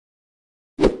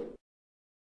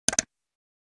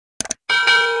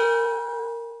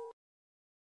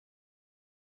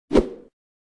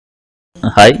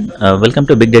Hi, welcome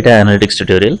to Big Data Analytics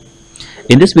tutorial.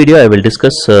 In this video, I will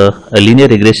discuss a linear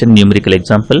regression numerical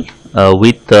example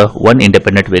with one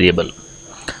independent variable.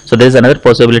 So there is another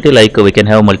possibility, like we can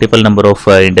have multiple number of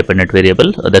independent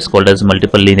variable that's called as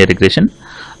multiple linear regression.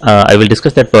 I will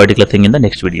discuss that particular thing in the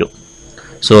next video.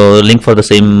 So link for the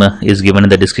same is given in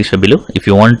the description below. If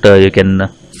you want, you can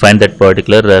find that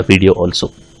particular video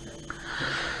also.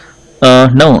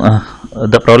 Now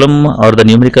the problem or the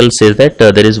numerical says that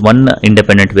there is one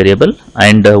independent variable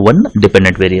and one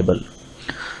dependent variable.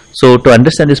 So to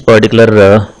understand this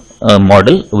particular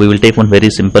model, we will take one very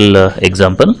simple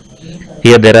example.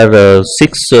 Here there are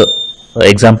 6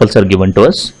 examples are given to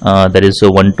us. There is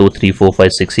 1, 2, 3, 4,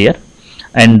 5, 6 here,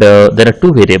 and there are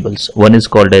 2 variables. One is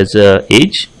called as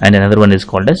age and another one is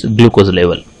called as glucose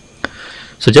level.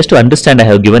 So just to understand, I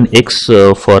have given X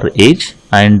for age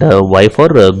and Y for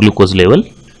glucose level.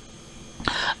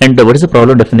 And what is the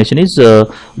problem definition is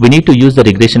we need to use the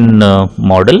regression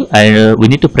model, and we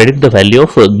need to predict the value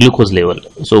of glucose level.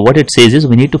 So what it says is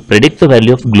we need to predict the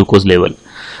value of glucose level.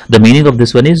 The meaning of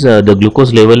this one is the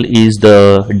glucose level is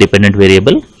the dependent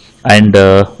variable and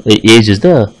age is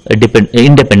the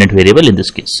independent variable in this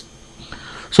case.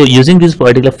 So using these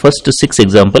particular first 6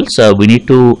 examples, we need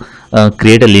to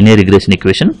create a linear regression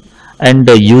equation, and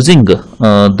using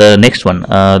the next one,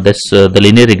 that's the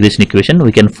linear regression equation,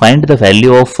 we can find the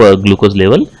value of glucose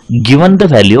level given the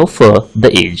value of the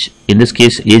age. In this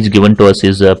case, age given to us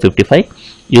is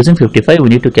 55. Using 55, we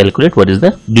need to calculate what is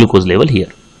the glucose level here.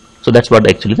 So that's what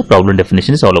actually the problem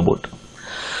definition is all about.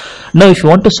 Now if you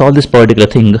want to solve this particular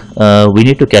thing, we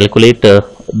need to calculate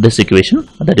this equation,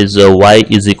 that is y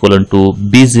is equivalent to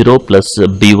b0 plus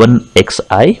b1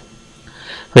 xi,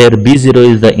 where b0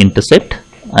 is the intercept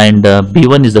and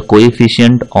b1 is the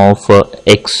coefficient of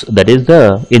x, that is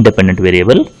the independent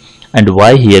variable, and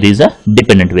y here is a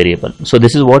dependent variable. So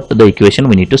this is what the equation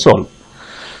we need to solve.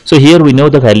 So here we know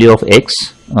the value of x.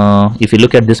 If you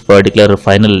look at this particular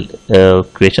final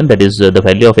equation, that is the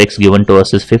value of x given to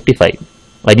us is 55.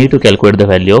 I need to calculate the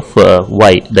value of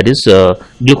y, that is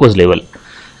glucose level.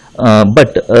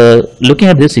 But looking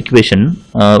at this equation,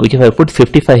 if I put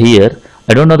 55 here,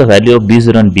 I don't know the value of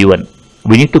b0 and b1.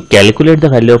 We need to calculate the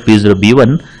value of b0,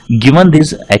 b1 given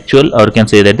these actual, or can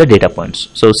say that the data points.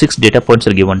 So 6 data points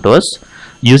are given to us.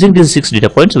 Using these 6 data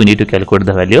points, we need to calculate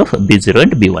the value of b0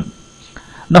 and b1.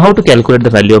 Now how to calculate the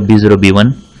value of b0,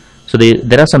 b1? So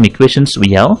there are some equations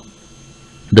we have.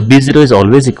 The b0 is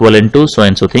always equivalent to so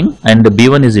and so thing, and the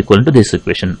b1 is equivalent to this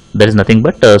equation. That is nothing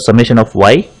but summation of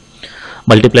y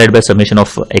multiplied by summation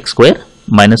of x square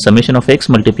minus summation of x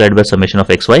multiplied by summation of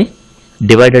xy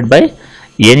divided by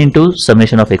n into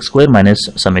summation of x square minus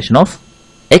summation of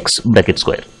x bracket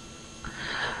square.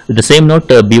 With the same note,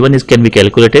 b1 can be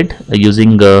calculated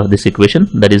using this equation,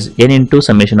 that is n into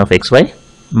summation of xy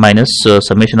minus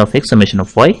summation of x summation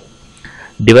of y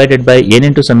divided by n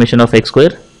into summation of x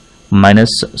square minus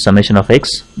summation of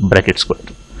x bracket square.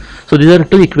 So these are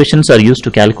 2 equations are used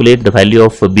to calculate the value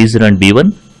of b0 and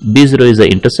b1. b0 is the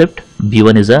intercept,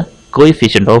 b1 is a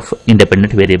coefficient of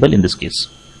independent variable in this case.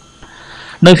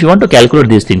 Now if you want to calculate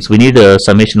these things, we need a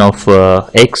summation of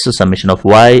x, summation of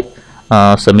y,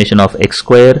 summation of x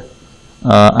square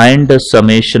and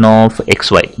summation of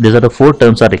xy. These are the 4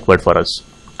 terms are required for us.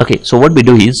 Okay, so what we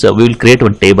do is we will create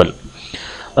one table.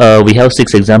 We have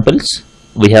 6 examples.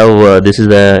 We have this is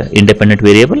the independent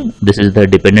variable, this is the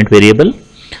dependent variable.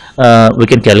 We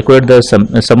can calculate the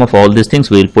sum of all these things.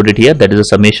 We will put it here, that is the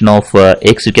summation of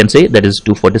x, you can say, that is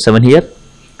 247 here.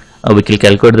 We can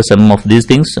calculate the sum of these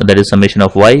things, that is summation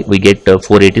of y, we get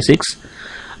 486.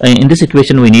 In this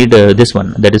equation we need this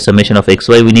one, that is summation of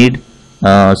xy we need,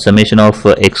 summation of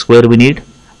x square we need,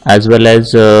 as well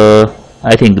as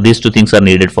I think these 2 things are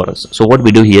needed for us. So what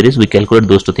we do here is we calculate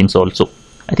those 2 things also.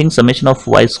 I think summation of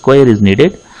y square is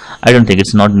needed. I don't think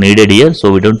it's not needed here,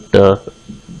 so we don't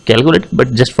calculate,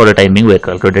 but just for the time being we are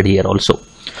calculated here also.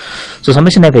 So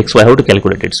summation of xy, how to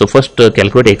calculate it? So first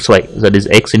calculate xy, that is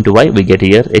x into y, we get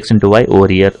here, x into y over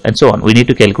here, and so on. We need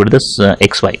to calculate this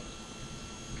xy.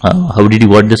 How did you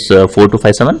got this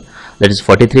 4257? That is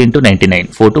 43 into 99,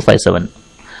 4257.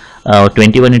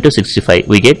 21 into 65,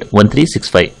 we get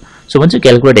 1365. So once you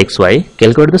calculate xy,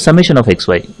 calculate the summation of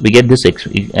xy, we get this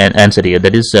answer here,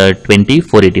 that is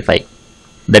 2485.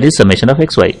 That is summation of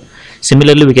xy.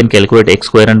 Similarly, we can calculate x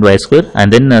square and y square,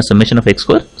 and then summation of x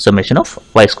square, summation of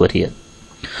y square here.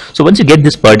 So once you get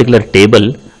this particular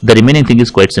table, the remaining thing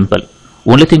is quite simple.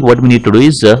 Only thing what we need to do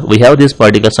is we have these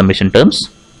particular summation terms.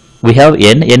 We have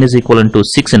n is equivalent to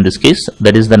 6 in this case,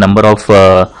 that is the number of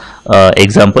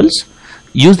examples.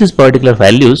 Use these particular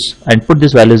values and put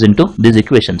these values into these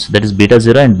equations, that is beta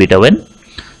 0 and beta 1.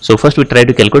 So first we try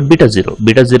to calculate beta 0.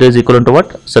 Beta 0 is equivalent to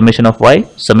what? Summation of y,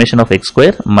 summation of x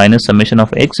square minus summation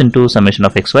of x into summation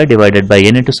of xy divided by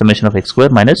n into summation of x square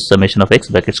minus summation of x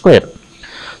bracket square.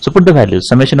 So put the values.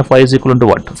 Summation of y is equivalent to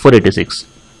what? 486.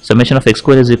 Summation of x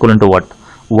square is equivalent to what?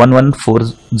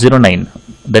 11409.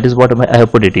 That is what I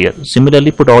have put it here.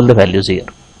 Similarly, put all the values here.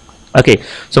 Okay,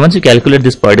 so once you calculate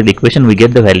this particular equation, we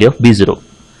get the value of b0.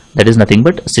 That is nothing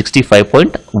but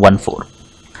 65.14.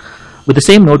 With the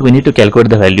same note, we need to calculate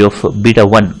the value of beta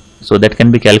 1. So that can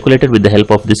be calculated with the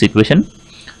help of this equation.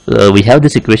 We have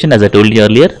this equation as I told you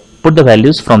earlier. Put the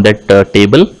values from that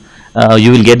table.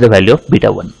 You will get the value of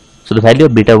beta 1. So the value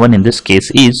of beta 1 in this case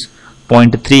is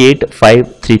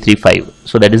 0.385335.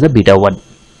 So that is the beta 1.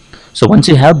 So once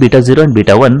you have beta 0 and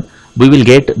beta 1, we will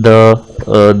get the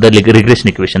regression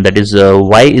equation, that is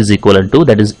y is equivalent to,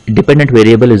 that is dependent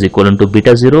variable is equivalent to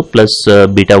beta 0 plus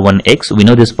beta 1x. We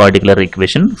know this particular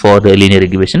equation for the linear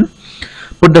regression.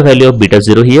 Put the value of beta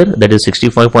 0 here, that is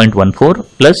 65.14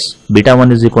 plus beta 1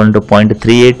 is equal to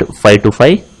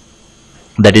 0.38525,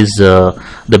 that is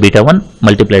the beta 1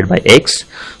 multiplied by x.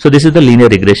 So this is the linear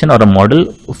regression or a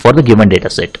model for the given data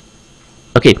set.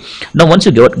 Okay, now once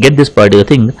you get this particular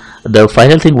thing, the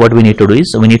final thing what we need to do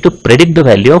is we need to predict the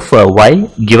value of y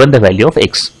given the value of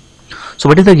x. So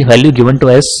what is the value given to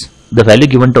us? The value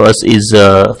given to us is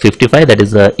 55, that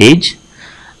is the age.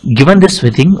 Given this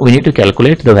thing, we need to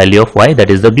calculate the value of y, that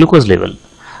is the glucose level.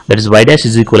 That is y dash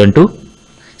is equivalent to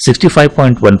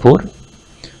 65.14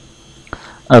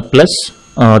 plus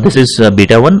this is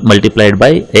beta 1 multiplied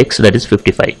by x, that is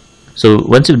 55. So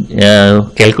once you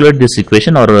calculate this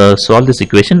equation or solve this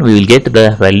equation, we will get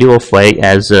the value of y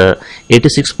as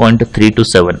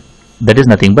 86.327. That is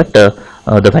nothing but the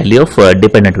value of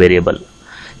dependent variable.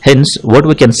 Hence, what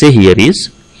we can say here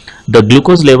is the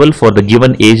glucose level for the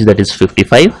given age, that is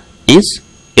 55, is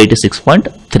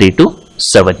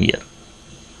 86.327 here.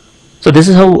 So this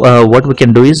is how what we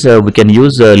can do is we can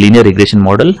use a linear regression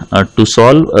model to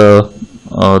solve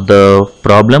the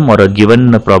problem or a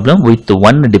given problem with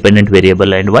one dependent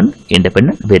variable and one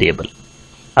independent variable.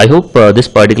 I hope this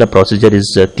particular procedure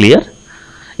is clear.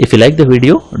 If you like the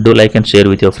video, do like and share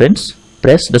with your friends.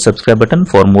 Press the subscribe button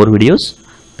for more videos.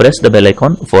 Press the bell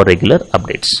icon for regular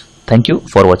updates. Thank you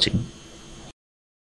for watching.